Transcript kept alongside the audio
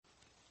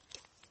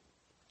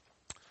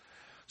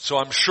So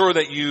I'm sure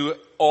that you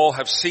all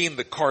have seen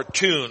the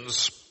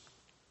cartoons.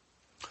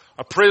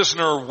 A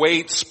prisoner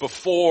waits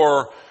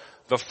before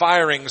the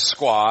firing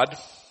squad.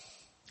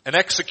 An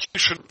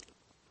execution,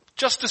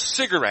 just a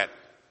cigarette,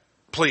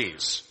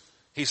 please,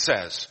 he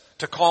says,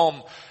 to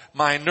calm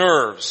my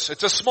nerves.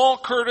 It's a small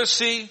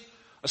courtesy,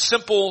 a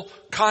simple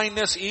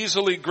kindness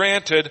easily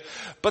granted,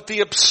 but the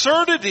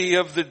absurdity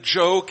of the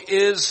joke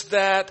is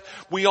that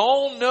we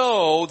all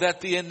know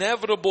that the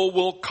inevitable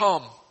will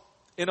come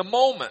in a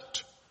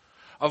moment.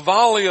 A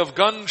volley of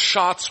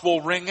gunshots will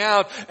ring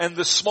out, and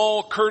the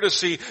small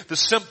courtesy, the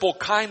simple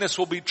kindness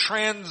will be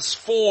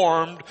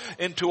transformed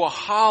into a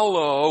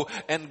hollow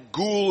and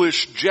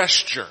ghoulish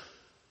gesture.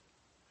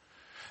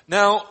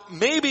 Now,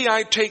 maybe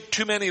I take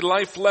too many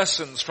life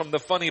lessons from the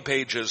funny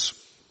pages,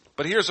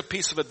 but here's a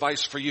piece of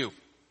advice for you.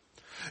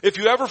 If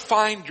you ever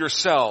find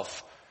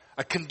yourself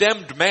a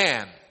condemned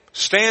man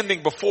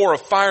standing before a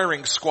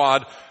firing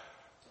squad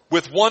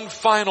with one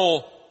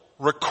final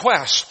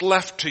request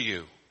left to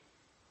you,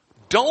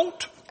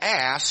 don't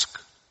ask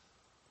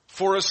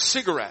for a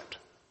cigarette.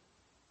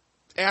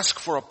 Ask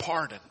for a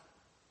pardon.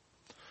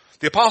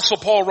 The Apostle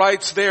Paul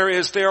writes, there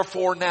is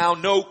therefore now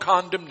no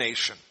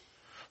condemnation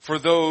for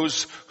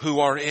those who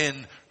are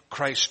in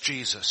Christ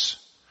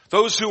Jesus.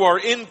 Those who are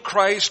in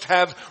Christ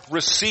have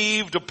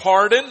received a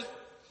pardon.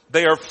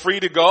 They are free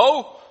to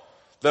go.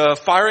 The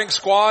firing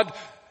squad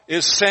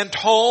is sent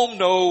home.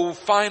 No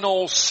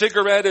final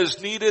cigarette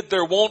is needed.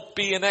 There won't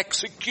be an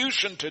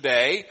execution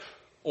today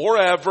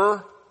or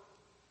ever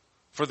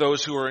for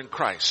those who are in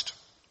Christ.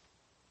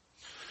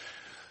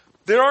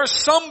 There are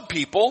some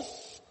people,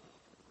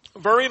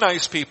 very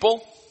nice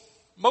people,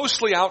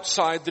 mostly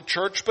outside the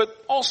church, but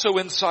also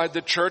inside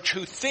the church,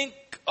 who think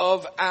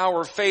of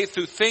our faith,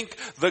 who think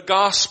the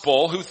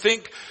gospel, who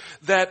think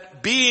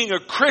that being a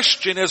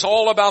Christian is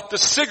all about the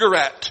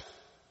cigarette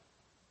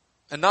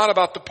and not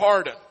about the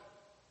pardon.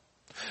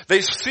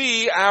 They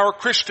see our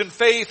Christian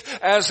faith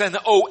as an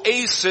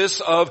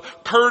oasis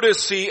of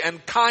courtesy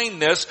and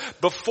kindness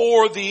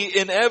before the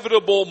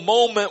inevitable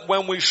moment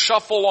when we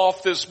shuffle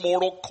off this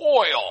mortal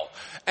coil.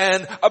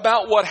 And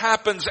about what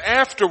happens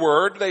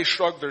afterward, they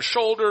shrug their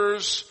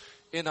shoulders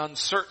in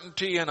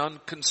uncertainty and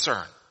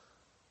unconcern.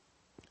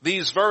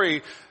 These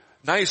very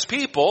nice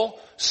people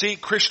see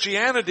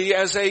Christianity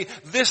as a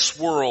this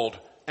world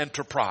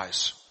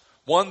enterprise.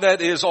 One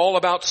that is all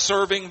about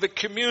serving the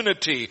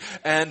community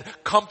and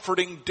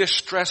comforting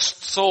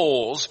distressed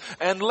souls,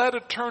 and let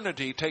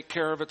eternity take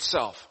care of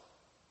itself.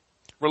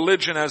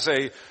 Religion as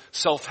a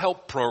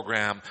self-help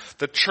program,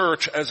 the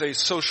church as a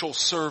social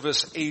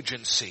service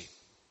agency.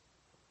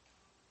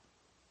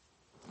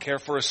 Care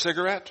for a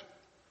cigarette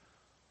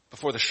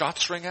before the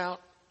shots ring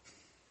out?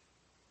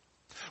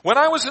 When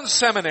I was in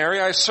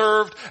seminary, I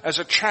served as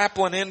a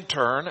chaplain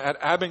intern at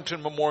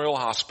Abington Memorial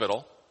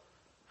Hospital.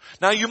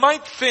 Now, you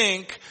might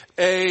think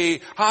a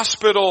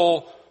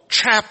hospital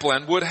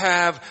chaplain would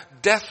have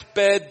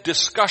deathbed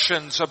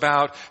discussions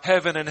about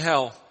heaven and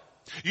hell.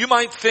 You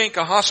might think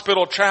a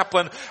hospital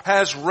chaplain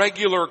has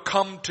regular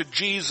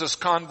come-to-Jesus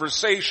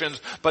conversations,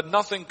 but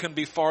nothing can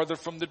be farther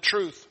from the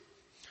truth.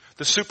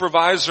 The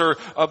supervisor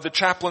of the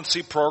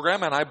chaplaincy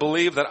program, and I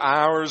believe that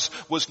ours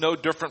was no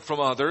different from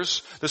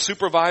others, the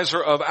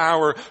supervisor of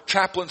our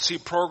chaplaincy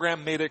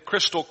program made it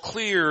crystal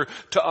clear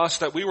to us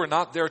that we were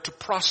not there to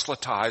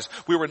proselytize.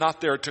 We were not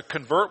there to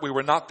convert. We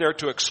were not there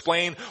to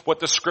explain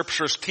what the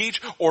scriptures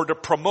teach or to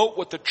promote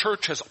what the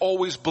church has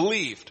always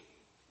believed.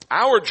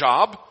 Our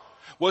job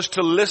was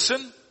to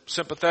listen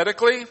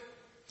sympathetically,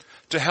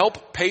 to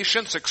help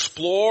patients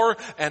explore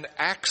and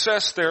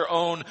access their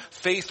own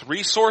faith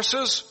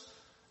resources,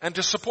 and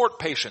to support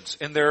patients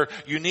in their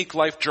unique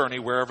life journey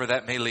wherever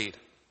that may lead.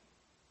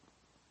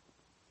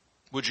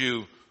 Would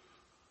you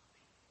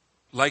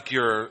like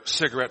your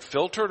cigarette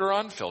filtered or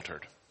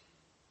unfiltered?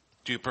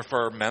 Do you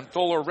prefer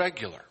menthol or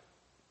regular?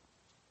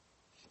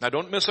 Now,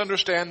 don't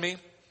misunderstand me.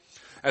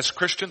 As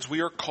Christians,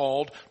 we are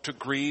called to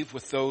grieve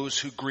with those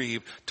who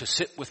grieve, to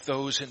sit with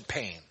those in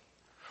pain.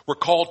 We're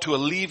called to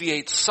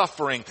alleviate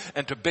suffering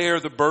and to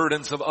bear the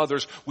burdens of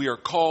others. We are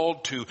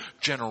called to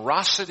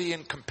generosity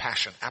and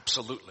compassion,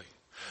 absolutely.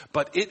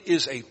 But it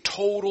is a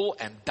total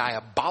and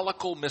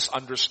diabolical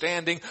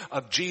misunderstanding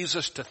of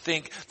Jesus to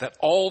think that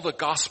all the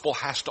gospel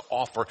has to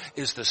offer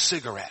is the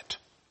cigarette,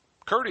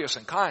 courteous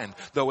and kind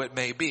though it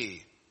may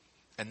be,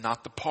 and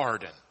not the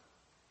pardon.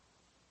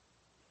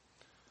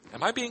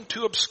 Am I being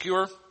too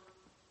obscure?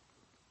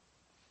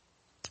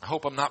 I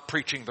hope I'm not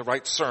preaching the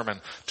right sermon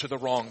to the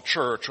wrong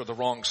church or the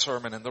wrong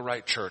sermon in the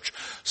right church.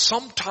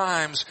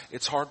 Sometimes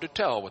it's hard to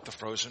tell with the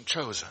frozen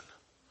chosen.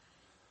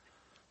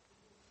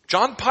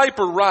 John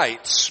Piper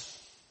writes,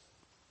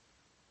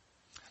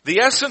 the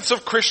essence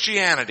of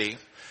Christianity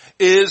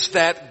is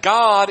that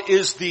God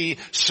is the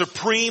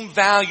supreme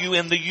value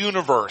in the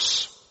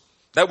universe,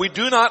 that we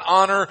do not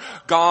honor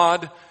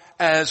God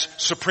as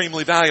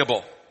supremely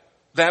valuable.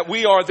 that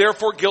we are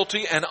therefore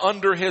guilty and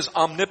under his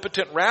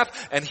omnipotent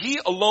wrath, and he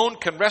alone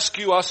can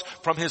rescue us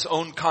from his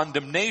own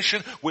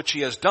condemnation, which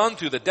he has done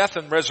through the death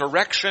and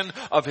resurrection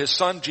of his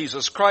Son,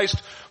 Jesus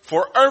Christ,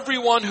 for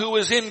everyone who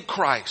is in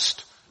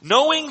Christ.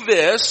 Knowing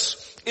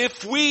this,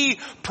 if we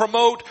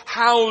promote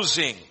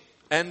housing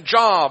and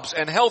jobs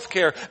and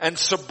healthcare and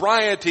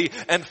sobriety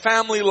and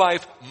family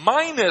life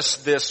minus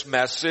this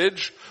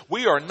message,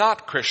 we are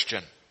not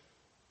Christian.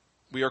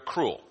 We are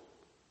cruel.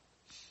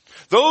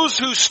 Those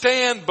who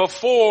stand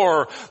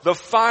before the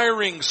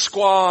firing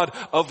squad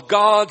of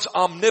God's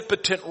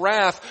omnipotent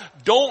wrath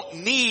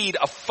don't need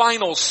a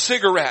final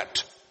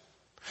cigarette.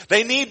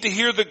 They need to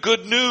hear the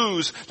good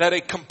news that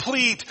a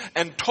complete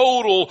and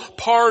total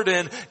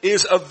pardon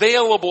is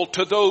available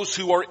to those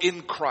who are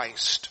in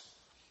Christ.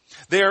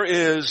 There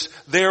is,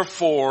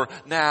 therefore,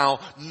 now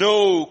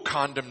no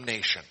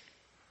condemnation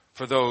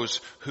for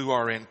those who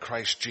are in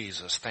Christ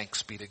Jesus.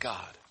 Thanks be to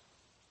God.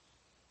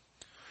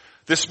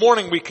 This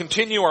morning we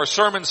continue our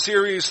sermon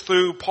series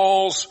through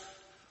Paul's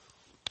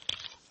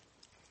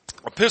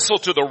epistle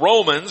to the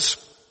Romans.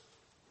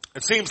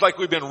 It seems like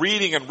we've been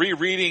reading and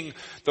rereading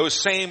those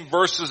same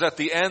verses at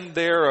the end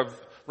there of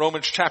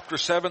Romans chapter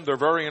 7. They're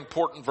very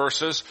important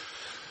verses.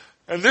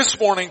 And this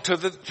morning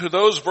to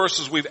those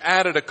verses we've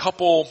added a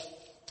couple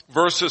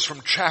verses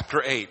from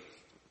chapter 8.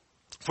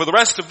 For the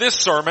rest of this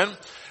sermon,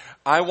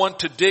 I want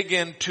to dig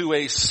into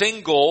a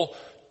single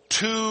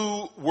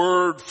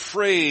two-word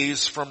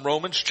phrase from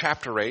Romans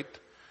chapter 8.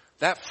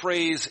 That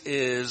phrase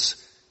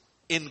is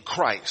in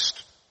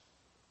Christ.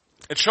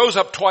 It shows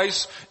up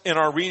twice in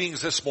our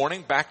readings this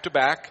morning, back to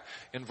back,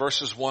 in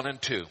verses 1 and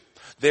 2.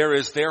 There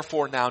is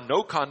therefore now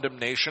no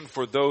condemnation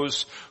for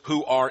those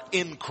who are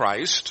in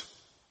Christ,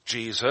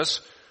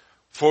 Jesus.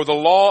 For the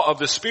law of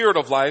the Spirit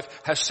of life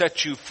has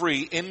set you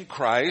free in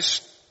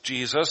Christ,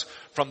 Jesus,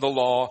 from the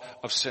law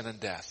of sin and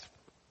death.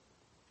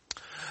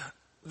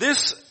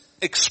 This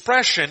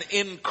expression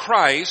in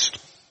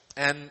Christ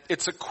and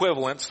its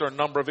equivalents, there are a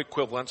number of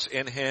equivalents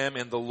in Him,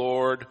 in the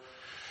Lord,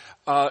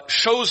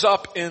 shows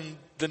up in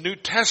the New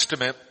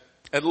Testament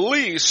at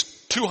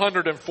least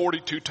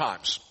 242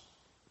 times.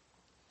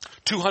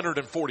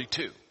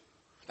 242.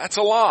 That's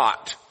a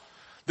lot.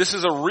 This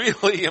is a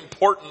really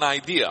important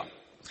idea.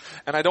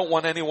 And I don't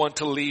want anyone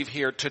to leave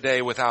here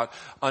today without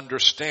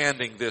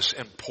understanding this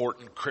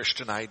important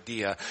Christian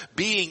idea.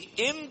 Being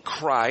in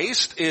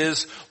Christ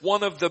is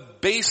one of the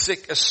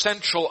basic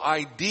essential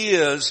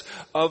ideas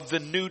of the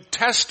New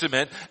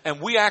Testament,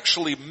 and we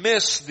actually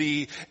miss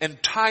the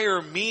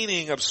entire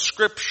meaning of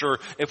Scripture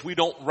if we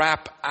don't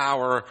wrap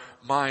our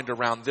mind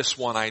around this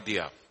one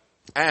idea.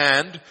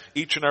 And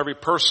each and every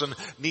person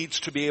needs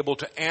to be able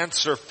to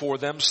answer for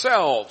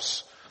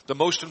themselves the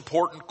most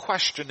important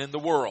question in the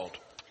world.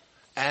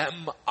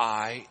 Am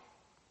I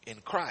in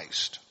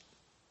Christ?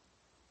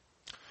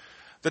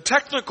 The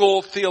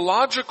technical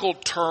theological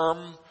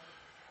term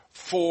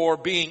for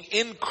being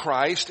in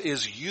Christ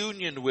is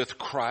union with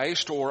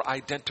Christ or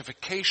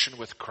identification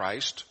with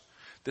Christ.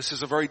 This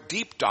is a very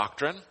deep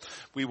doctrine.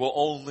 We will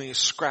only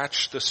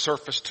scratch the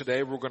surface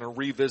today. We're going to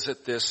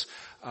revisit this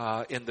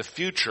in the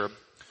future.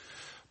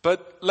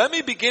 But let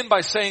me begin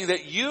by saying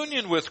that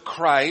union with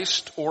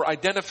Christ or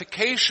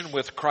identification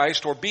with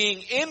Christ or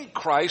being in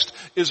Christ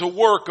is a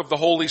work of the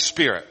Holy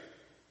Spirit.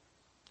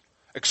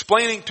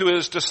 Explaining to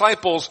his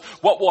disciples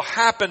what will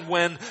happen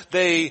when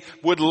they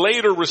would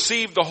later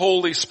receive the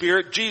Holy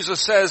Spirit, Jesus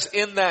says,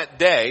 in that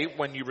day,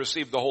 when you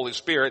receive the Holy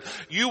Spirit,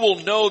 you will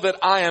know that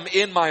I am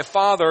in my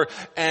Father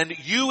and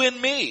you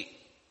in me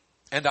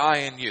and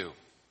I in you.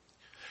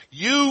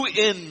 You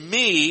in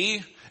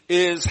me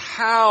is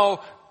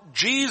how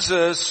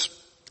Jesus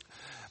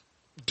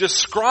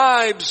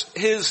describes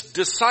his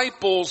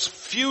disciples'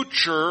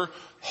 future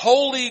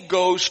Holy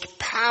Ghost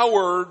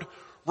powered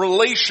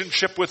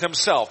relationship with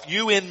himself.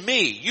 You in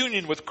me,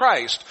 union with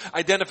Christ,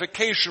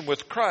 identification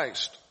with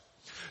Christ.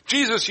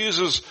 Jesus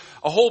uses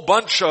a whole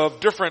bunch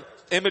of different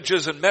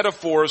images and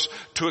metaphors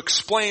to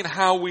explain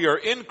how we are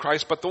in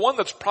Christ, but the one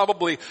that's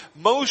probably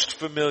most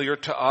familiar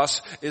to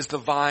us is the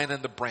vine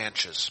and the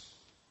branches.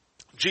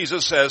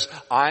 Jesus says,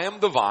 I am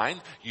the vine,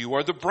 you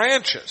are the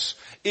branches.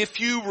 If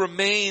you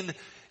remain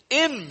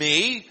in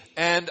me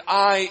and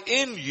I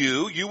in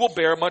you, you will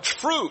bear much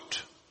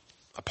fruit.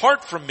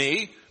 Apart from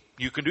me,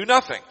 you can do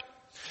nothing.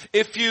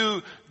 If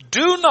you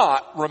do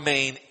not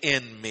remain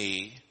in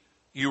me,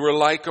 you are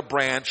like a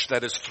branch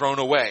that is thrown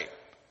away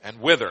and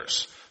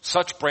withers.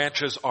 Such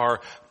branches are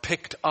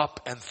picked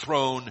up and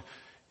thrown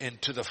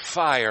into the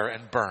fire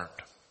and burned.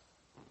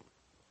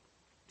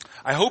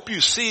 I hope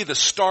you see the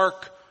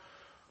stark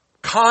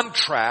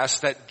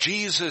contrast that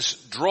Jesus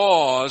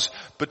draws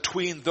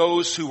between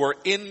those who are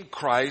in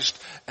Christ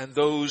and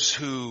those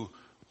who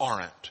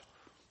aren't.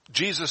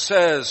 Jesus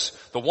says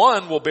the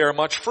one will bear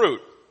much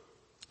fruit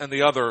and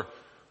the other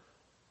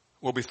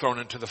will be thrown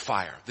into the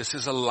fire. This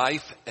is a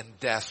life and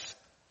death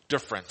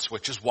difference,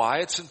 which is why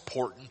it's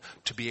important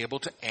to be able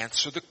to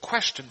answer the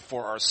question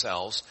for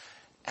ourselves,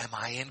 am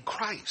I in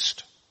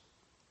Christ?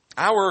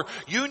 Our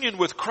union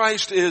with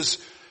Christ is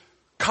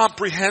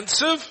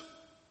comprehensive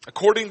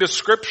According to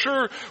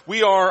Scripture,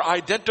 we are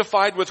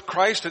identified with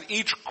Christ at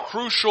each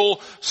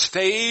crucial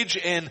stage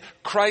in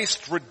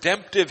Christ's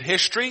redemptive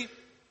history.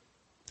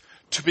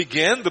 To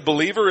begin, the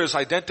believer is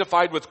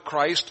identified with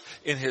Christ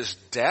in his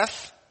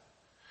death.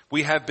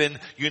 We have been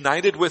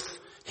united with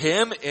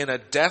him in a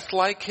death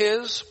like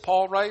his,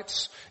 Paul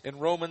writes in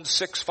Romans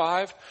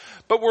 6:5.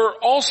 But we're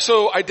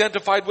also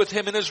identified with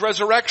him in his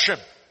resurrection.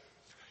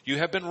 You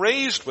have been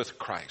raised with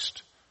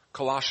Christ,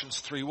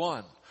 Colossians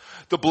 3:1.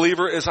 The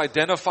believer is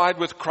identified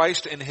with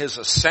Christ in his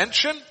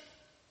ascension.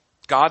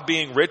 God,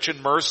 being rich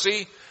in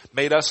mercy,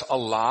 made us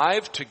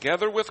alive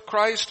together with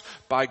Christ.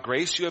 By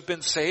grace you have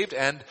been saved,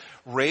 and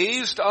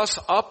raised us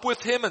up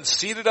with him and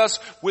seated us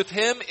with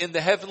him in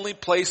the heavenly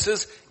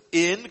places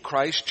in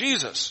Christ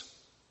Jesus.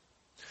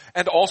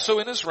 And also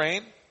in his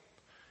reign.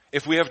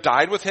 If we have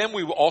died with him,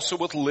 we will also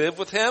will live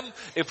with him.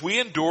 If we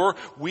endure,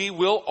 we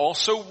will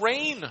also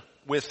reign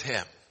with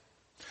him.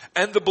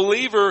 And the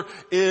believer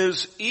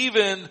is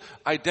even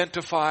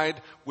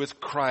identified with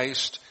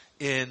Christ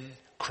in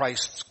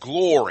Christ's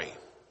glory.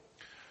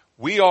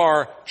 We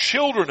are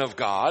children of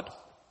God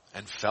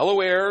and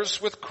fellow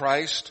heirs with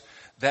Christ,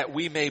 that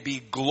we may be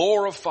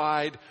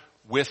glorified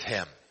with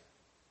him.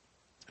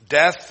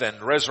 Death and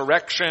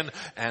resurrection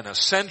and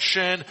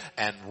ascension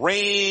and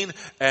reign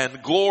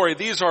and glory.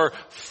 These are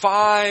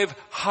 5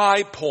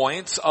 high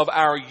points of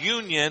our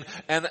union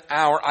and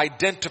our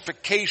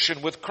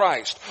identification with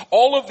Christ.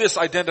 All of this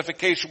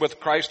identification with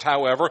Christ,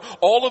 however,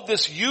 all of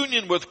this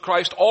union with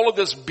Christ, all of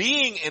this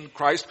being in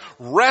Christ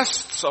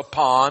rests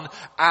upon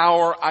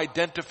our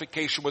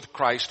identification with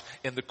Christ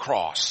in the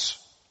cross.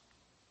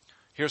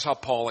 Here's how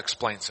Paul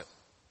explains it.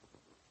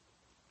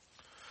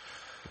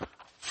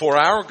 For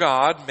our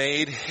God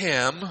made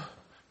him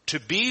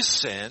to be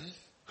sin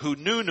who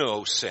knew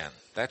no sin.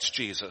 That's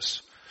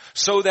Jesus.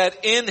 So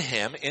that in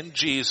him, in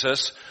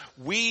Jesus,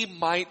 we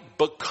might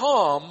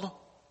become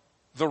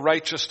the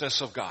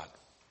righteousness of God.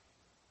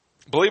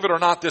 Believe it or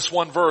not, this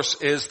one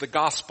verse is the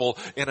gospel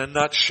in a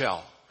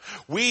nutshell.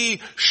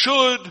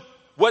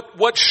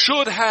 What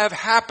should have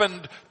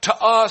happened to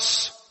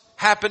us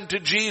happened to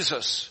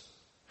Jesus.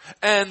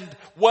 And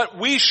what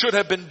we should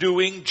have been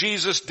doing,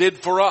 Jesus did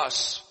for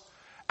us.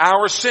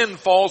 Our sin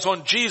falls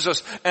on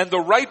Jesus, and the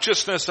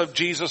righteousness of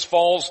Jesus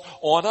falls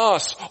on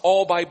us,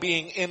 all by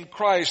being in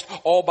Christ,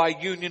 all by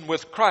union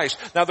with Christ.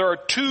 Now there are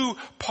 2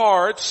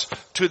 parts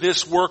to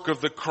this work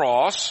of the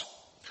cross.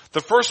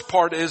 The first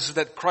part is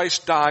that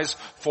Christ dies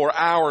for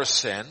our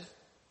sin.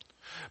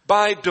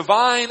 By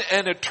divine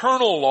and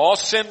eternal law,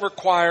 sin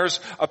requires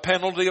a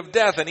penalty of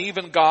death, and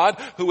even God,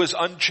 who is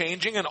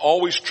unchanging and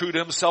always true to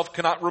himself,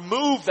 cannot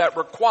remove that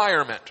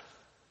requirement.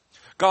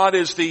 God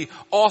is the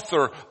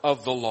author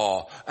of the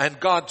law, and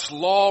God's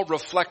law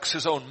reflects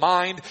his own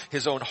mind,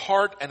 his own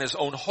heart, and his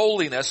own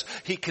holiness.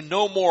 He can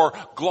no more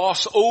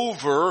gloss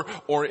over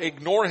or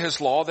ignore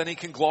his law than he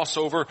can gloss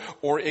over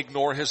or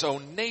ignore his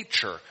own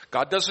nature.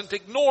 God doesn't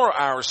ignore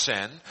our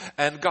sin,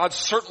 and God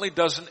certainly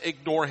doesn't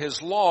ignore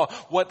his law.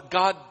 What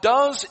God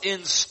does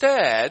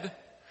instead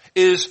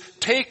is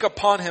take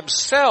upon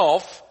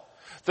himself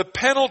the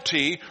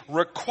penalty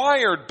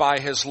required by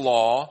his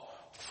law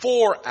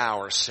for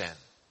our sin.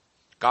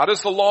 God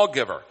is the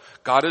lawgiver.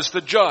 God is the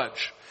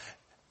judge.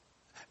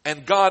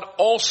 And God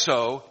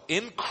also,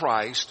 in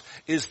Christ,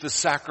 is the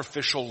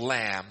sacrificial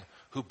lamb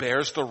who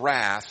bears the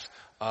wrath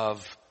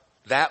of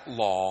that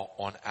law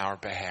on our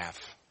behalf.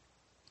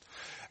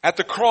 At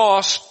the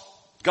cross,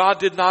 God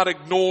did not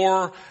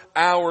ignore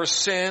our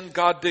sin.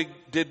 God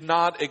did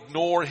not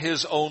ignore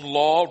his own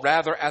law.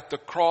 Rather, at the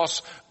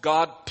cross,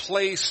 God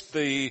placed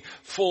the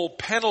full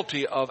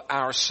penalty of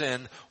our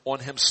sin on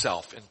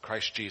himself in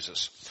Christ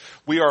Jesus.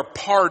 We are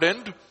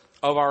pardoned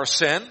of our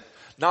sin,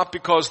 not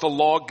because the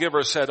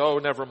lawgiver said, oh,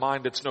 never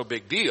mind, it's no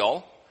big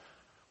deal.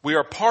 We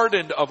are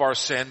pardoned of our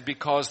sin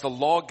because the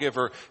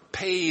lawgiver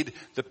paid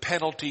the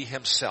penalty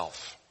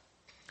himself.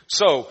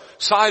 So,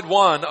 side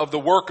 1 of the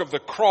work of the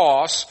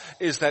cross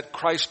is that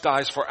Christ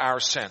dies for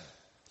our sin.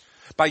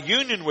 By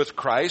union with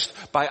Christ,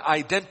 by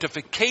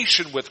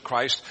identification with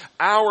Christ,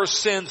 our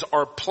sins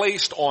are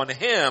placed on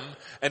him,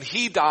 and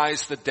he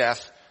dies the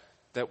death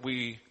that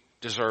we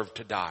deserve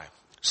to die.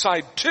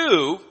 Side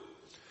 2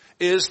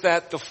 is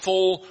that the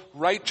full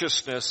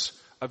righteousness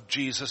of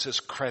Jesus is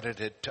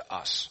credited to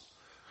us.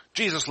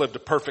 Jesus lived a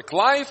perfect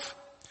life.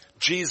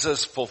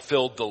 Jesus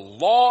fulfilled the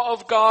law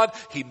of God.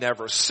 He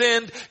never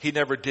sinned. He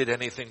never did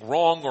anything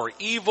wrong or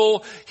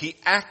evil. He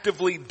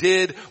actively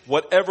did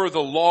whatever the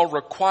law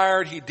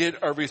required. He did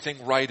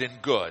everything right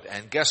and good.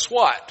 And guess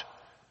what?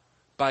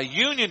 By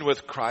union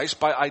with Christ,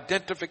 by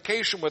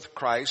identification with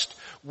Christ,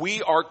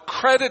 we are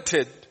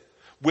credited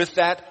with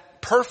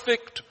that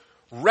perfect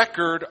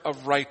record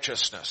of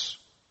righteousness.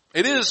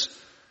 It is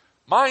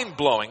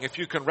mind-blowing if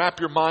you can wrap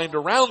your mind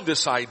around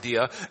this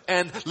idea.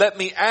 And let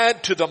me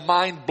add to the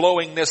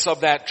mind-blowingness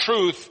of that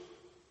truth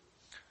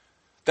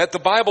that the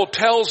Bible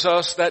tells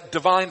us that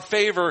divine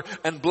favor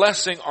and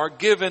blessing are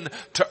given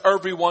to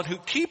everyone who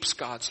keeps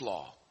God's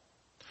law.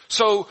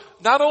 So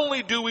not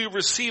only do we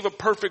receive a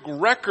perfect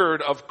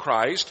record of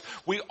Christ,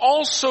 we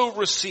also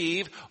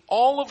receive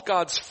all of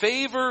God's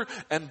favor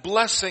and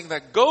blessing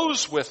that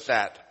goes with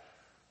that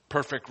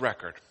perfect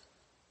record.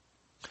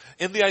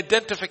 In the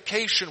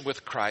identification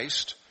with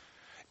Christ,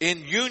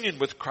 in union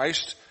with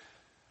Christ,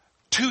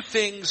 two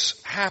things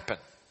happen.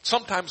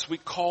 Sometimes we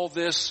call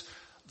this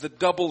the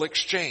double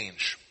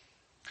exchange.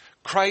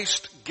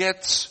 Christ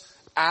gets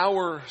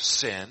our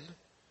sin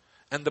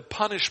and the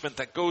punishment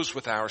that goes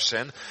with our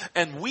sin,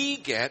 and we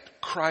get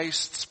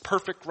Christ's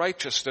perfect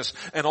righteousness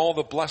and all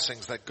the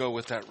blessings that go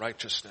with that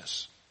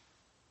righteousness.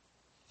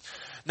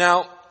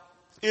 Now,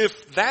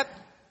 if that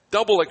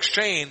double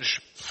exchange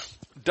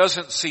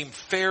doesn't seem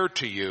fair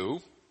to you,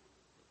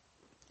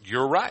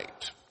 you're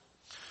right.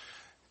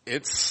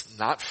 It's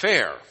not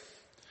fair.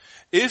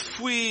 If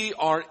we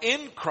are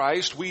in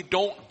Christ, we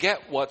don't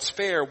get what's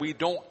fair. We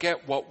don't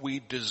get what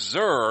we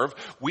deserve.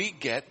 We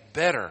get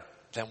better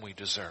than we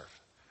deserve.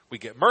 We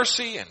get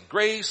mercy and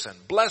grace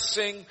and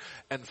blessing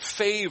and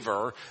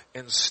favor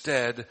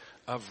instead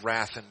of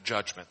wrath and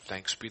judgment.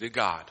 Thanks be to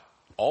God.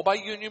 All by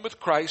union with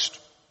Christ,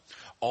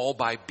 all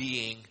by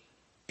being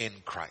in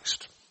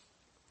Christ.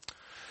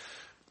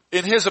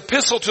 In his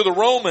epistle to the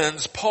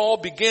Romans, Paul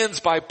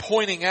begins by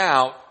pointing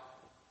out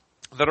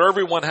that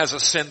everyone has a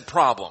sin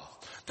problem,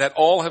 that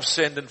all have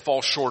sinned and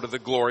fall short of the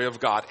glory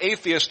of God.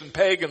 Atheists and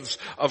pagans,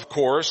 of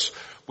course,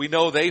 we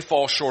know they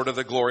fall short of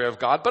the glory of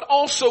God, but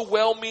also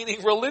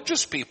well-meaning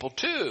religious people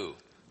too.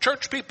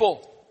 Church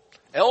people,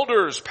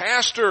 elders,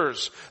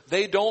 pastors,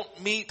 they don't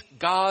meet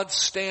God's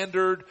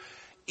standard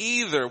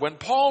either. When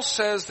Paul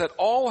says that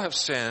all have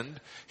sinned,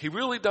 he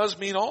really does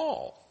mean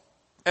all.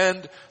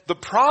 And the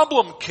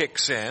problem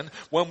kicks in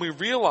when we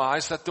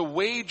realize that the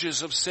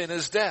wages of sin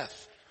is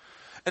death.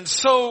 And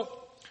so,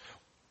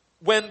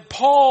 when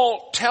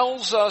Paul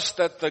tells us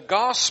that the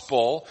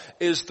gospel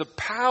is the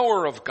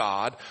power of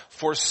God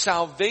for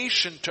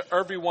salvation to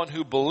everyone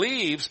who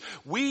believes,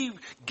 we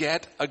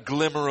get a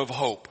glimmer of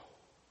hope.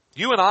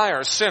 You and I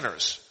are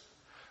sinners.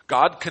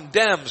 God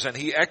condemns and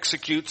he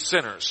executes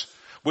sinners,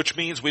 which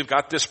means we've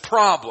got this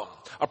problem,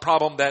 a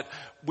problem that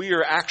we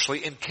are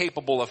actually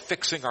incapable of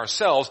fixing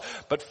ourselves.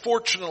 But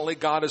fortunately,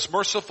 God is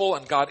merciful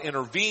and God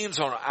intervenes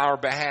on our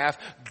behalf,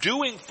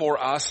 doing for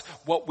us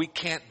what we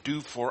can't do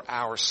for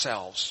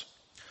ourselves.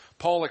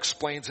 Paul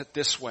explains it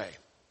this way.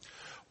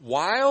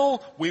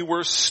 While we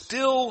were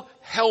still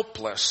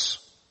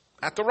helpless,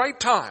 at the right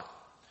time,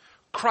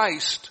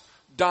 Christ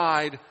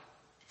died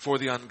for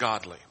the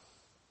ungodly.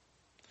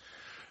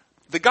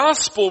 The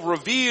gospel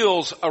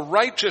reveals a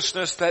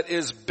righteousness that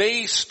is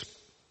based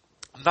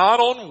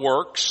not on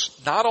works,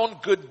 not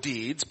on good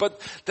deeds,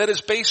 but that is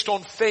based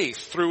on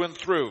faith through and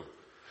through.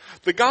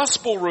 The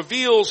gospel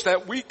reveals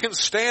that we can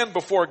stand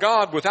before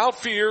God without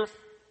fear,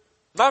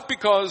 not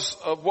because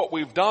of what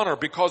we've done or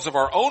because of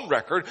our own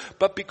record,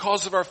 but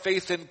because of our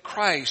faith in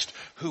Christ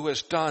who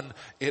has done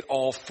it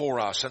all for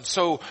us. And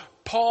so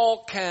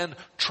Paul can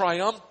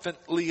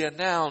triumphantly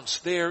announce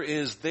there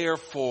is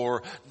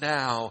therefore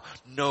now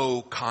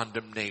no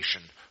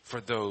condemnation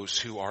for those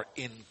who are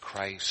in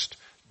Christ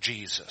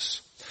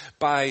Jesus.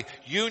 By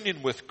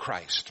union with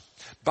Christ,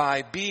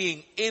 by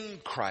being in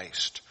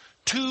Christ,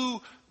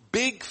 two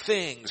big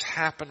things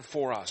happen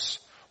for us.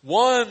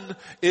 One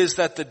is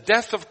that the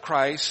death of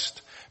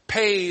Christ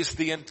pays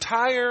the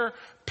entire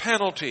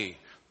penalty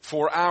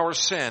for our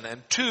sin.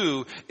 And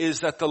two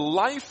is that the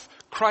life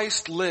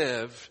Christ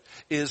lived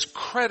is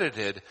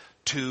credited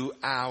to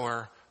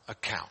our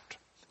account.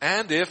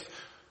 And if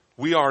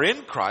we are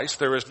in Christ,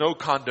 there is no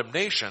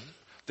condemnation.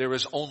 There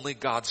is only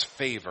God's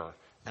favor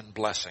and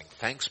blessing.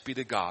 Thanks be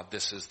to God.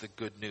 This is the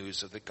good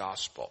news of the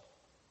gospel.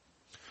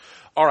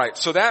 All right,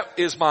 so that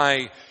is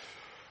my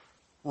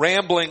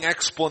rambling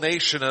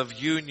explanation of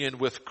union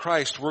with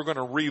Christ. We're going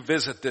to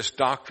revisit this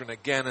doctrine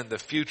again in the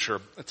future.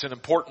 It's an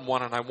important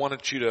one, and I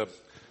wanted you to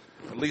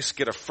at least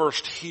get a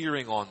first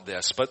hearing on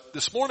this. But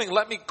this morning,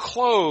 let me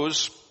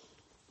close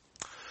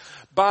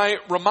by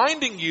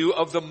reminding you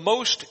of the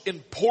most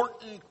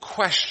important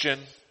question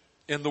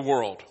in the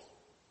world.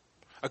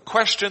 A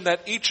question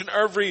that each and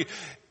every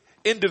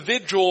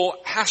individual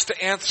has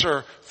to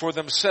answer for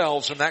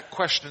themselves, and that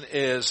question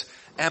is,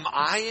 am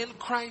I in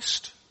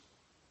Christ?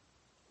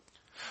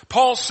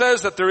 Paul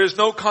says that there is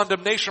no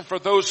condemnation for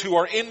those who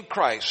are in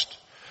Christ,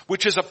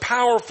 which is a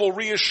powerful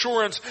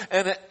reassurance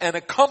and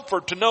a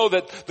comfort to know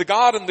that the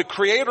God and the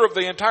creator of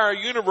the entire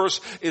universe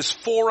is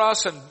for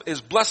us and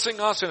is blessing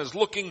us and is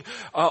looking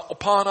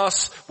upon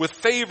us with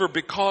favor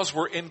because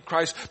we're in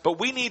Christ. But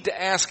we need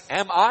to ask,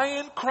 am I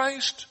in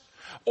Christ?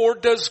 Or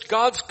does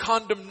God's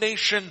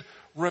condemnation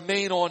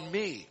remain on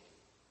me?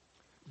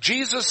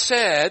 Jesus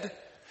said,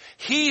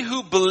 he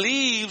who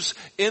believes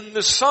in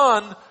the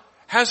Son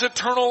has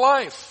eternal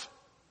life.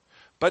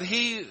 But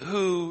he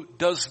who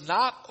does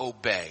not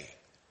obey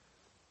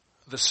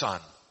the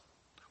Son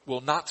will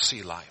not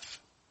see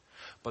life,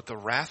 but the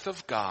wrath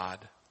of God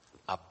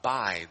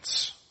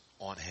abides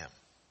on him.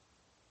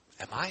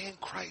 Am I in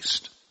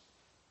Christ?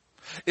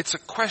 It's a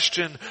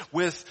question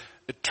with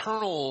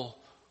eternal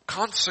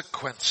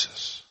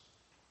consequences.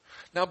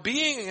 Now,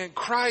 being in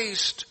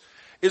Christ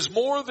is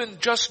more than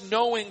just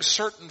knowing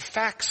certain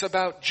facts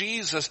about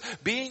Jesus.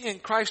 Being in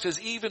Christ is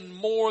even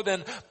more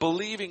than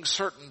believing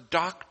certain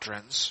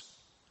doctrines.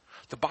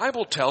 The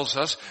Bible tells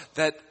us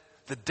that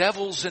the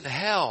devils in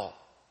hell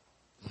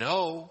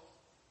know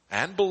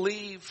and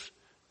believe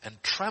and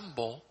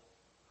tremble,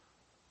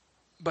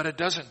 but it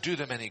doesn't do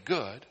them any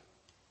good.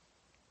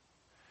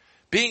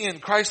 Being in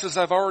Christ, as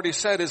I've already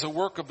said, is a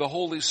work of the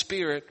Holy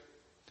Spirit.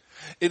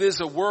 It is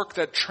a work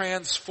that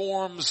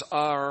transforms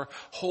our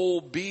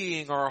whole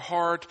being, our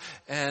heart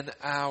and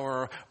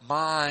our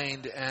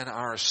mind and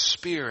our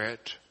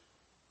spirit.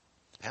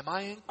 Am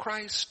I in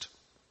Christ?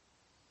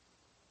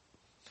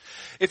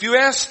 If you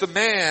ask the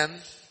man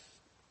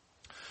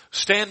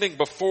standing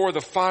before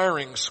the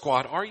firing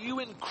squad, are you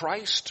in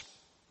Christ?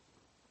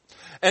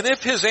 And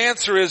if his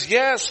answer is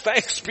yes,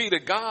 thanks be to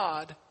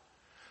God,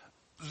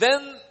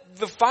 then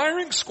the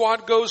firing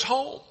squad goes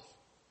home.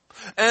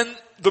 And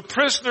the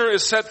prisoner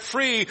is set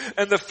free,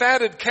 and the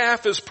fatted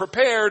calf is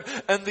prepared,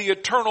 and the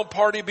eternal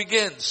party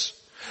begins.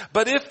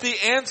 But if the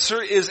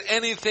answer is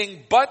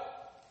anything but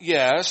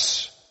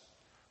yes,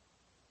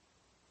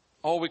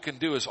 all we can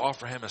do is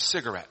offer him a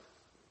cigarette.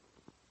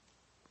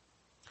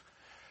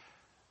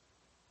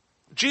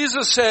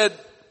 Jesus said,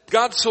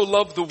 God so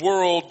loved the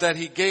world that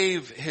he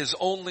gave his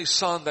only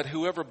Son, that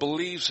whoever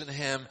believes in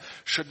him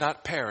should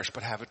not perish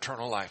but have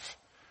eternal life.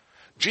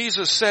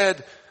 Jesus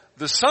said,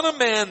 the Son of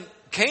Man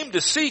came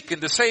to seek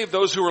and to save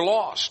those who are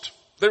lost.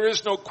 There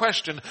is no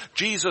question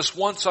Jesus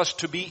wants us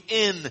to be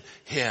in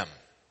him.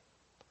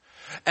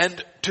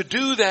 And to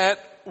do that,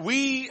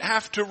 we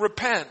have to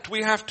repent.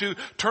 We have to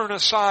turn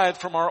aside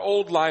from our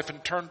old life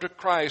and turn to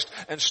Christ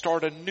and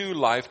start a new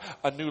life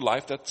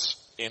that's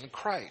in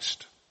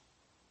Christ.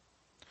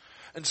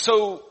 And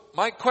so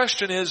my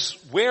question is,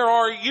 where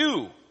are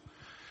you?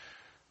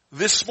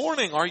 This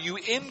morning, are you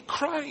in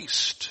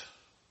Christ?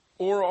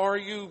 Or are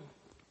you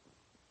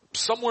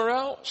somewhere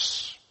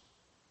else?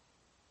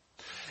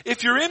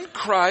 If you're in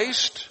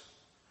Christ,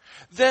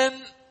 then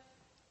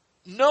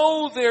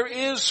know there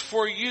is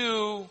for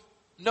you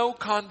no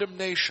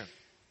condemnation.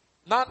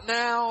 Not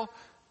now,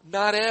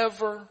 not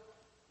ever.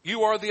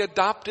 You are the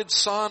adopted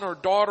son or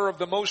daughter of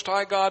the Most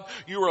High God.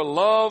 You are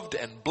loved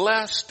and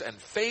blessed and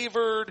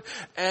favored,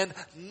 and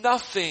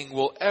nothing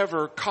will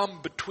ever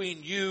come between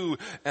you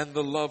and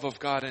the love of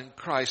God in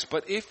Christ.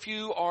 But if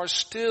you are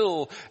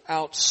still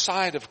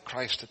outside of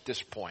Christ at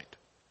this point,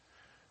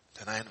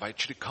 then I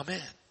invite you to come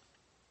in.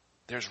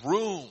 There's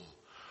room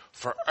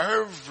for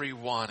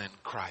everyone in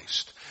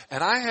Christ.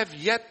 And I have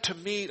yet to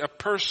meet a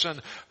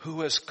person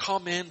who has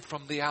come in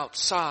from the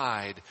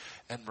outside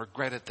and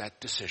regretted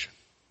that decision.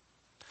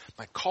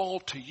 My call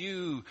to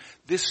you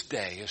this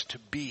day is to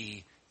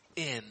be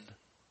in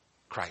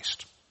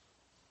Christ.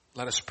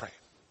 Let us pray.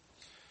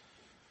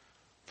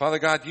 Father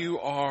God, you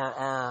are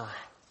our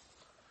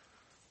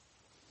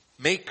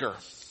maker,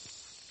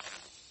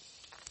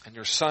 and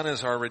your Son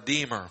is our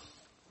Redeemer,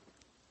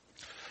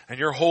 and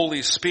your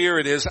Holy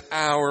Spirit is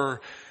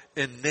our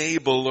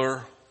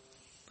enabler.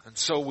 And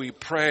so we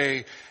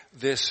pray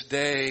this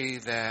day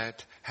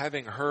that,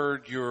 having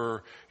heard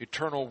your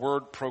eternal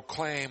word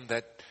proclaimed,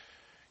 that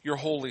your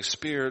Holy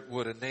Spirit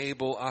would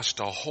enable us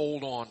to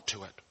hold on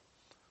to it,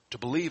 to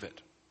believe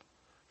it,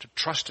 to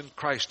trust in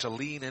Christ, to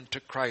lean into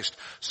Christ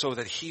so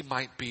that he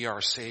might be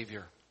our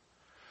Savior.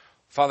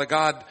 Father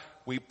God,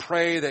 we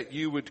pray that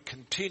you would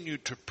continue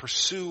to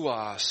pursue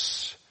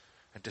us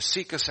and to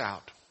seek us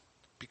out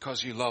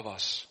because you love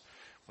us.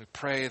 We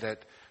pray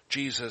that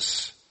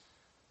Jesus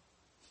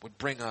would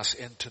bring us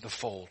into the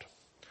fold.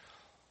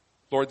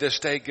 Lord, this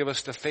day give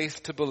us the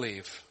faith to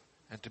believe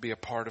and to be a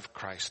part of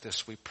Christ.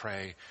 This we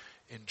pray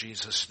in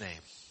Jesus' name.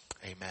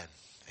 Amen.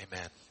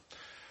 Amen.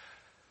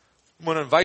 I'm going to invite